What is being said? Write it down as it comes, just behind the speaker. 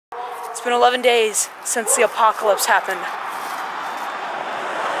It's been 11 days since the apocalypse happened.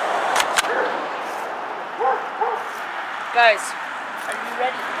 Guys, are you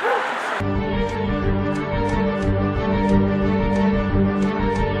ready?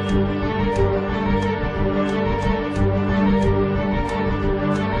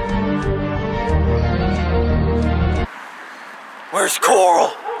 Where's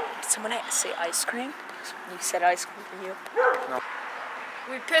Coral? Did someone say ice cream? You said ice cream from you? No.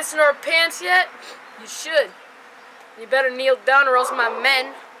 We pissing our pants yet? You should. You better kneel down or else my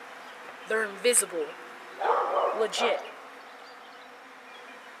men, they're invisible. Legit.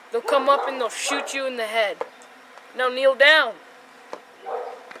 They'll come up and they'll shoot you in the head. Now kneel down.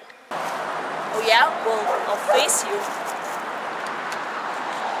 Oh yeah? Well, I'll face you.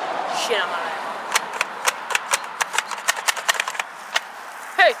 Shit, I'm on it.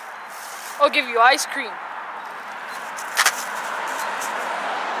 Hey, I'll give you ice cream.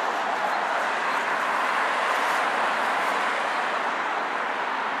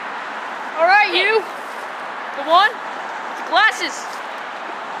 All right, you. The one with the glasses.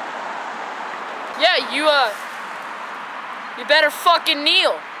 Yeah, you better fucking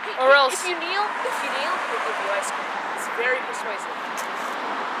kneel, or else. If you kneel, we'll give you ice cream. It's very persuasive.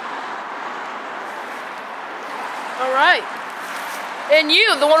 All right. And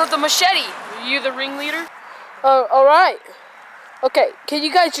you, the one with the machete. Are you the ringleader? All right. Okay, can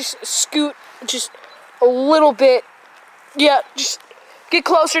you guys just scoot just a little bit? Yeah, just get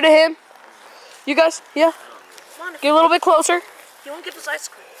closer to him. You guys, yeah? Get a little bit closer. You won't give us ice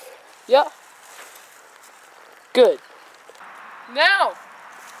cream. Yeah. Good. Now,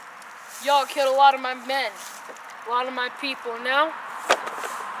 y'all killed a lot of my men, a lot of my people. Now,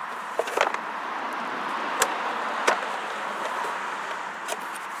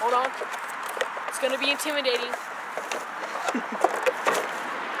 hold on. It's gonna be intimidating.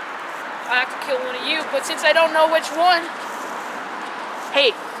 I have to kill one of you, but since I don't know which one,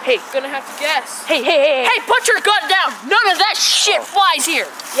 Hey, gonna have to guess. hey, put your gun down! None of that shit flies here!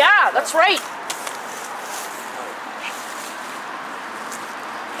 Yeah, that's right.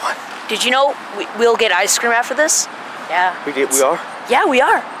 What? Did you know we'll get ice cream after this? Yeah. We are? Yeah, we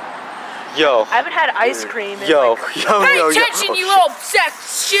are. Yo. I haven't had ice cream in Yo, like... Pay attention, you little sack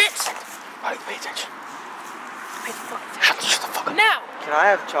shit! Alright, pay attention. Pay the fuck Shut the fuck up. Now! Can I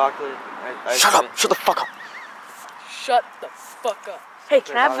have chocolate? Shut up. Shut the fuck up. Shut the fuck up. Hey,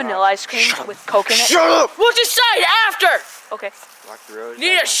 can I have vanilla ice cream with coconut? Shut up! We'll decide after! Okay. Rock the road.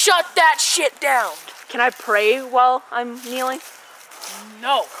 Need to shut that shit down. Can I pray while I'm kneeling?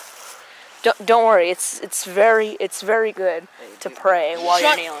 No. Don't worry. It's very good to pray while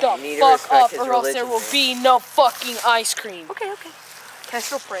Shut you're kneeling. the You need to fuck respect up his or else there religion, will man. be no fucking ice cream. Okay. Can I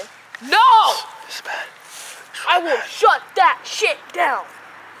still pray? No! This is bad. I will shut that shit down.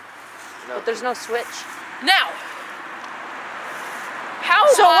 But there's no switch. Now. How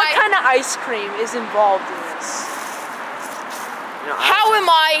So am what I, kind of ice cream is involved in this? how am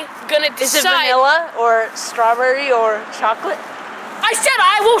I gonna Is it decide? vanilla or strawberry or chocolate? I said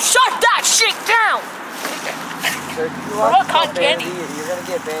I will shut that shit down. Sir, if you What watch cotton profanity, candy? You're gonna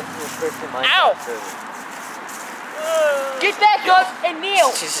get banned from the Christian Ow. Minecraft server. Get that gun and kneel.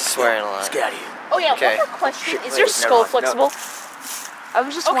 She's just swearing a lot. Let's get out of here. Oh yeah, Okay. one more question. Is Wait, your never skull mind. No. flexible? I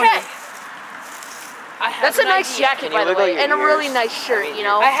was just Okay. wondering. I have That's a an nice idea. jacket, Can you by the wiggle way, your and a really ears? nice shirt, I mean, you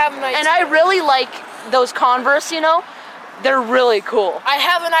know? I have an idea. And I really like those Converse, you know? They're really cool. I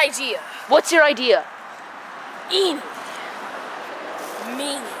have an idea. What's your idea? Eeny.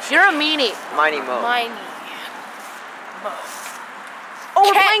 Meeny. You're a meanie. Miney Mo. Miny. Mo. Oh,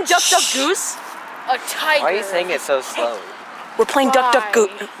 we're Catch. playing Duck Duck Goose? A tiger. Why are you saying it so slow? We're playing Duck Duck Goose.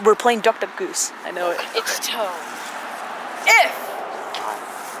 Bye. We're playing Duck Duck Goose. I know it. It's Toe. If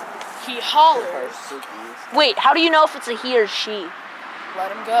he hollers, Wait, how do you know if it's a he or she?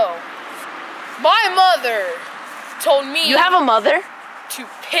 let him go. My mother told me You have a mother? to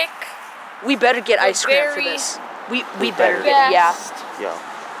pick We better get The ice cream for very this. We better the get, yeah. best Yo.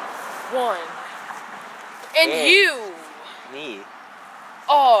 one. And Yeah. you Me.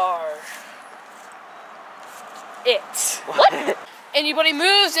 are it. What? Anybody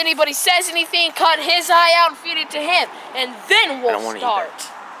moves, anybody says anything, cut his eye out and feed it to him. And then I we'll don't wanna eat start.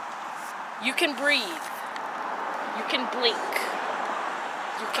 You can breathe. You can blink.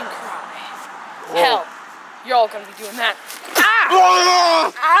 You can cry. Hell, you're all gonna be doing that.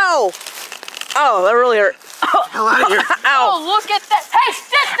 Ah! Ow! Oh, that really hurt. Hell out of here. Ow! Oh, look at that. Hey,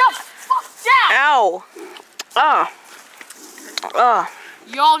 sit the fuck down! Ow! Ah! Ah!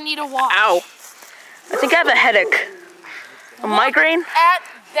 Y'all need to watch. Ow! I think I have a headache. A migraine? At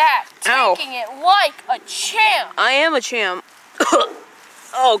that. Ow. Taking it like a champ. I am a champ.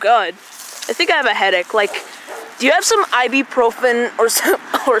 Oh god. I think I have a headache. Like, do you have some ibuprofen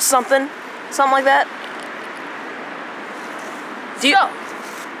or something? Something like that? Do you,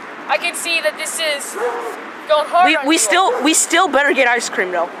 I can see that this is going hard on we you. still better get ice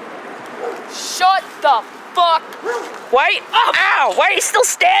cream though. Shut the fuck. Why? Ow! Why are you still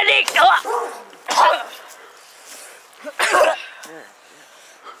standing?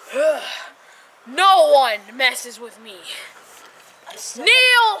 No one messes with me.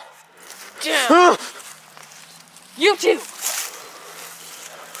 Kneel down. You too.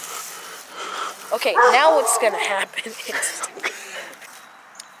 Okay, now what's gonna happen is...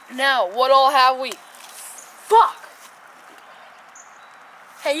 Now, what all have we? Fuck!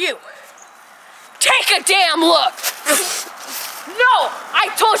 Hey, you. Take a damn look! No! I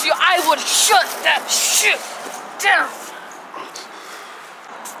told you I would shut that shit down!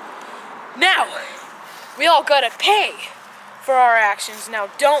 Now, we all gotta pay for our actions now,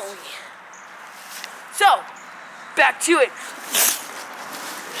 don't we? So, back to it.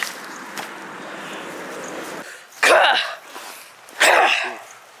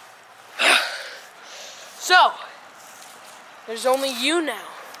 So, there's only you now.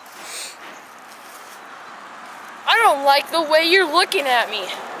 I don't like the way you're looking at me.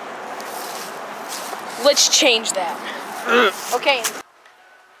 Let's change that. Okay.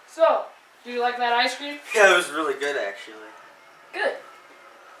 So, do you like that ice cream? Yeah, it was really good actually. Good.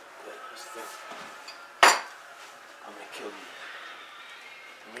 I'm gonna kill you.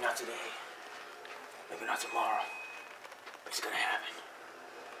 Maybe not today. Maybe not tomorrow. But it's gonna happen.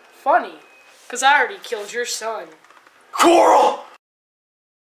 Funny, because I already killed your son. Coral!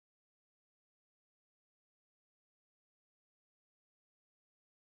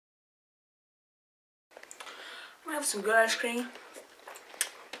 I'm gonna have some good ice cream.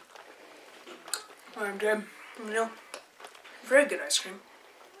 I'm dead. You know, very good ice cream.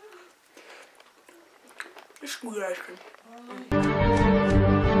 It's good ice cream.